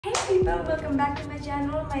Hey people, welcome back to my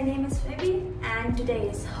channel. My name is Phoebe and today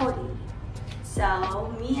is Holi.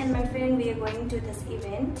 So me and my friend, we are going to this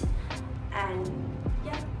event and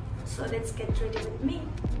yeah, so let's get ready with me.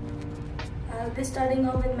 I'll be starting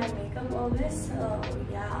off with my makeup always. So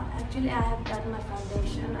yeah, actually I have done my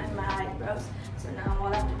foundation and my eyebrows. So now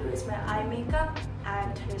all I have to do is my eye makeup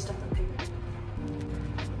and rest of the thing.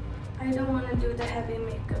 I don't want to do the heavy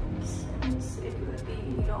makeup since it will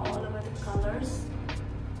be, all over the colors.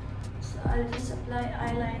 So I'll just apply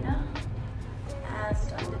eyeliner and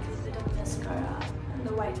a little bit of mascara and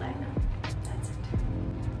the white liner. That's it.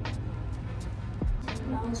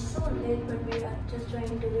 Now it's so late, but we are just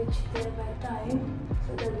trying to reach there by time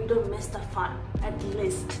so that we don't miss the fun. At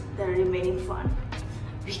least the remaining fun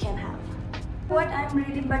we can have. What I'm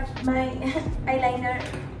ready, but my eyeliner,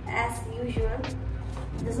 as usual,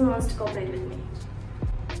 doesn't want to cooperate with me.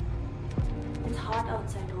 It's hot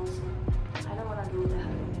outside also. I don't want to do that.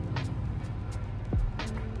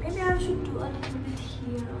 Maybe I should do a little bit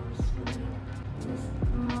here also, this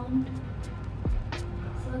amount,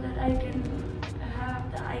 so that I can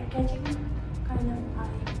have the eye-catching kind of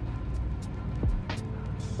eye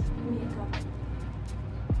makeup.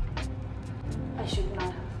 I should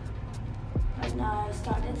not have. But now I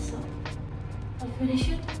started, so I'll finish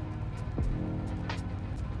it.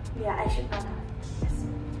 Yeah, I should not have. Yes.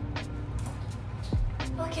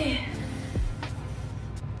 Okay.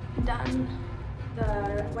 Done. The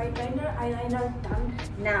white liner, eyeliner done.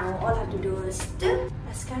 Now all I have to do is still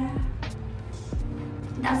mascara.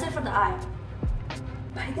 That's it for the eye.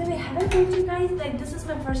 By the way, have I told you guys like this is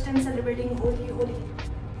my first time celebrating Holi?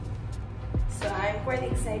 So I'm quite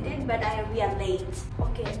excited, but we are late.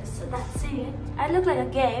 Okay, so that's it. I look like a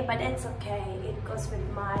gay, but it's okay. It goes with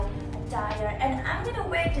my attire, and I'm gonna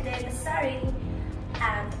wear today the saree,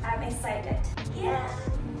 and I'm excited. Yeah.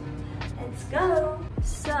 Let's go.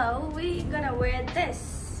 So we're gonna wear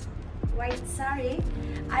this white saree.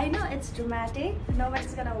 I know it's dramatic.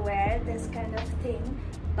 Nobody's gonna wear this kind of thing,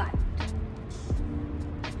 but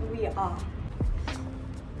we are.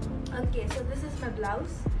 Okay, so this is my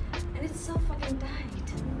blouse, and it's so fucking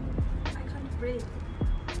tight. I can't breathe.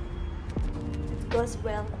 It goes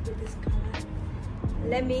well with this color.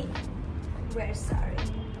 Let me wear saree.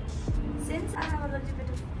 Since I have a little bit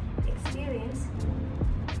of experience.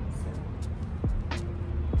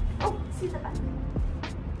 Oh, see the back.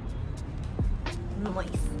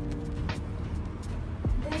 Nice.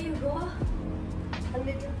 There you go. A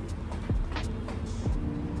little.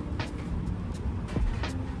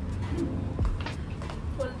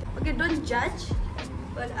 Okay, don't judge,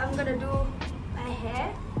 but I'm gonna do my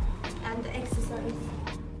hair and the accessories.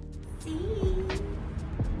 See?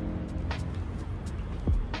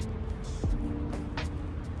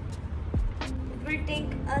 It will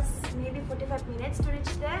take us maybe 45 minutes to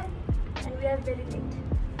reach there, and we are very late.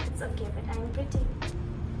 It's okay, but I'm pretty.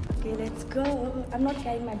 Okay, let's go. I'm not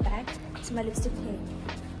carrying my bag. It's my lipstick here.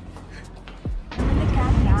 I'm in the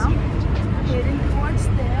cab now, heading towards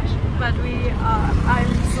there, but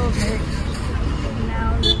I'm so late.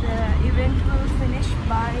 Now the event will finish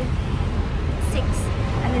by 6,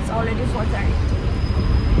 and it's already 4:30.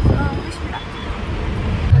 So wish me luck.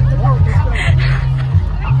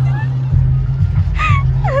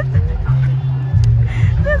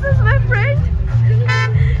 This is my friend.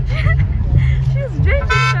 She's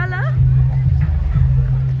drinking color.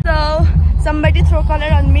 So somebody throw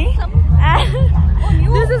color on me. And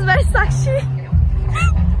this is my Sakshi.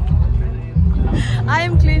 I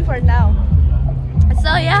am clean for now.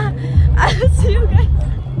 So yeah, I'll see you guys.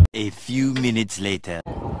 A few minutes later.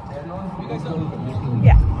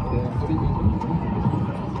 Yeah.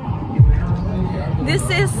 This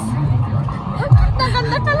is.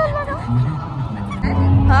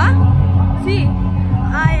 Huh? See,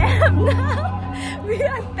 I am now. We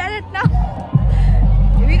are parrot now.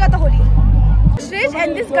 We got the Holi. Stage,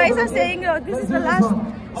 and these guys are saying, oh, this is the last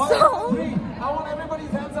song. I want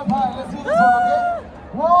everybody's hands up high. Let's do this one, okay?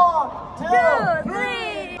 1, 2,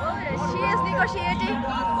 3. Oh, she is negotiating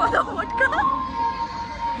for the vodka.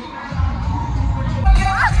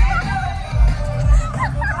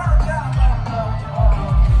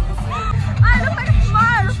 I look like a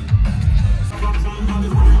Smurf.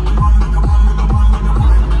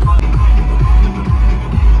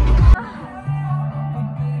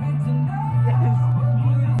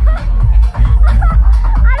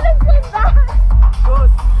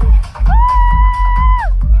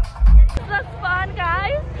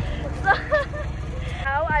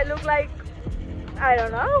 I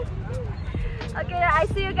don't know. Okay, I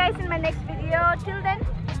see you guys in my next video. Till then,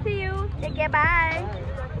 see you. Take care. Bye.